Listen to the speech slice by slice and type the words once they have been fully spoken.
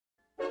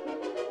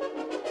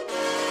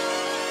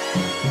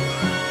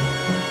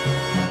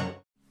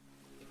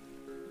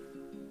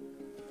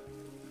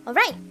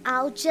Alright,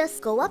 I'll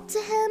just go up to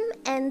him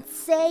and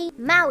say,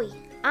 Maui,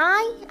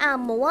 I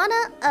am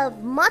Moana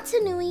of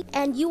Motunui,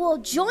 and you will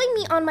join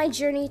me on my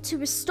journey to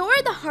restore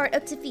the heart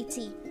of Te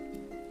Fiti.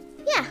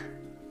 Yeah,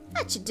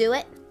 that should do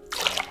it.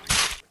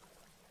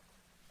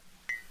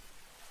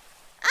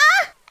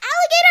 Ah!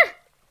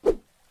 Alligator!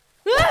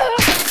 Ah!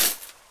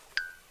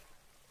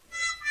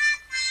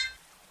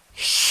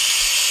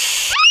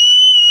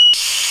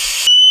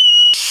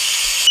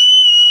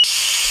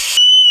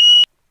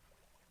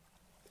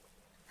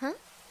 Huh?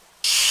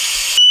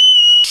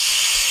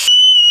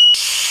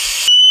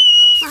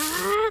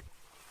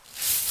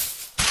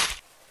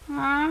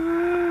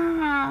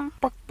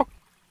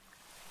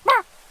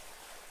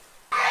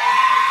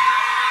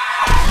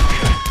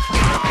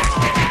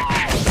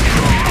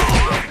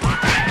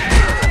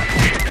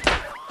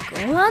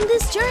 Go on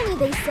this journey,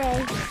 they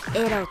say.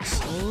 It'll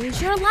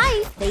change your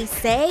life, they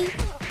say.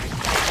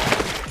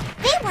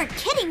 They weren't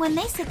kidding when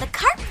they said the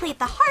cart played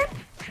the harp.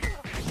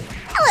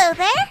 Hello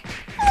there.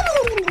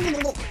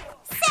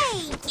 Say,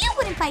 you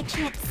wouldn't by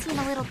chance seen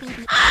a little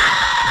baby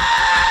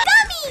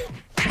Gummy!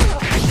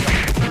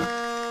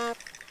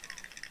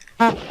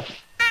 Woolly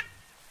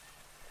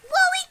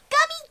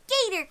Gummy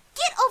Gator,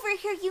 get over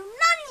here, you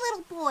naughty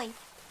little boy.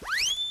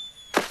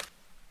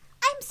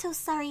 I'm so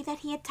sorry that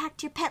he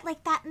attacked your pet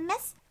like that,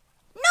 miss.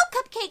 No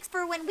cupcakes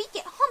for when we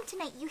get home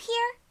tonight, you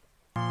hear?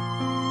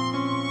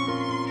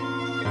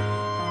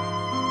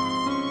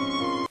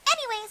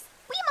 Anyways,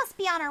 we must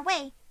be on our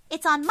way.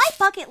 It's on my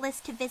bucket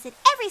list to visit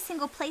every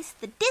single place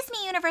the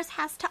Disney universe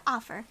has to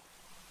offer.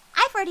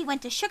 I've already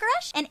went to Sugar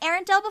Rush and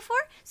Arendelle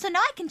before, so now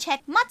I can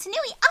check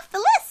Motunui off the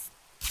list.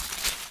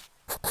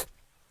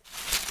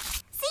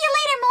 See you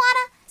later,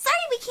 Moana.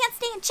 Sorry we can't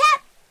stay and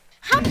chat.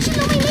 How did you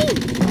know my name?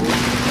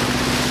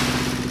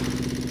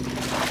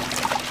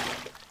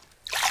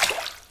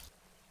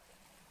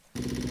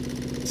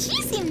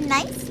 She seemed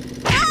nice.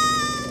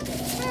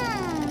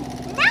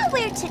 Now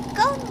where to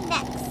go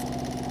next?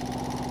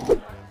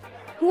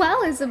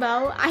 Well,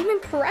 Isabel, I'm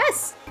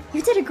impressed.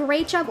 You did a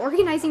great job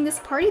organizing this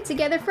party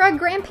together for our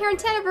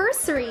grandparents'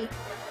 anniversary.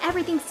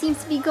 Everything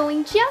seems to be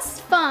going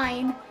just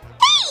fine.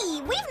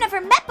 Hey, we've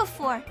never met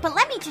before, but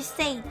let me just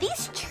say,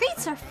 these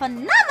treats are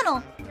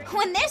phenomenal.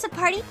 When there's a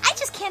party, I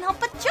just can't help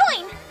but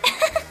join.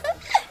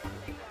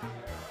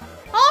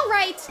 All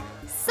right,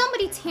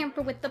 somebody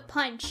tampered with the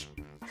punch.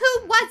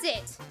 Who was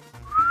it?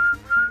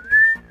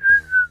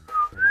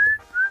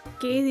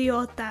 ¡Qué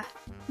idiota!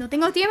 No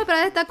tengo tiempo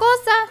para esta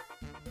cosa.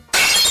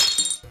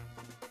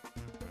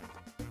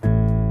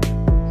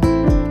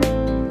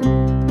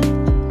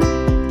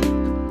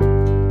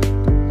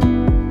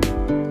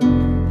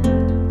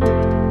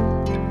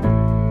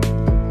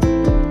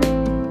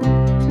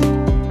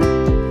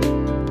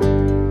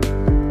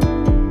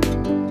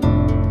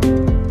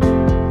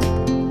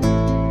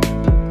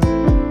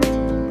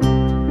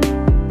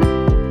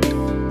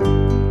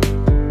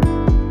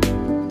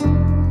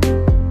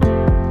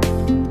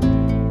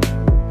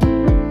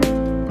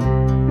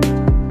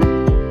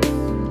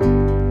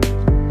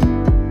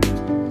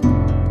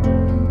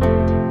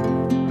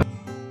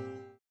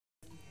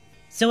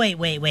 So wait,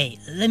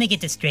 let me get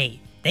this straight.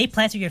 They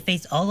plaster your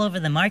face all over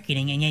the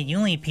marketing and yet you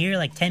only appear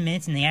like 10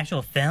 minutes in the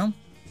actual film?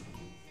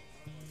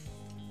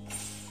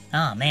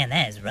 Oh man,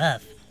 that is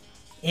rough.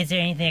 Is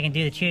there anything I can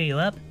do to cheer you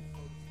up?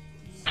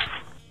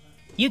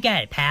 You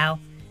got it, pal.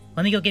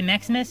 Let me go get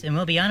Maximus and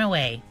we'll be on our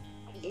way.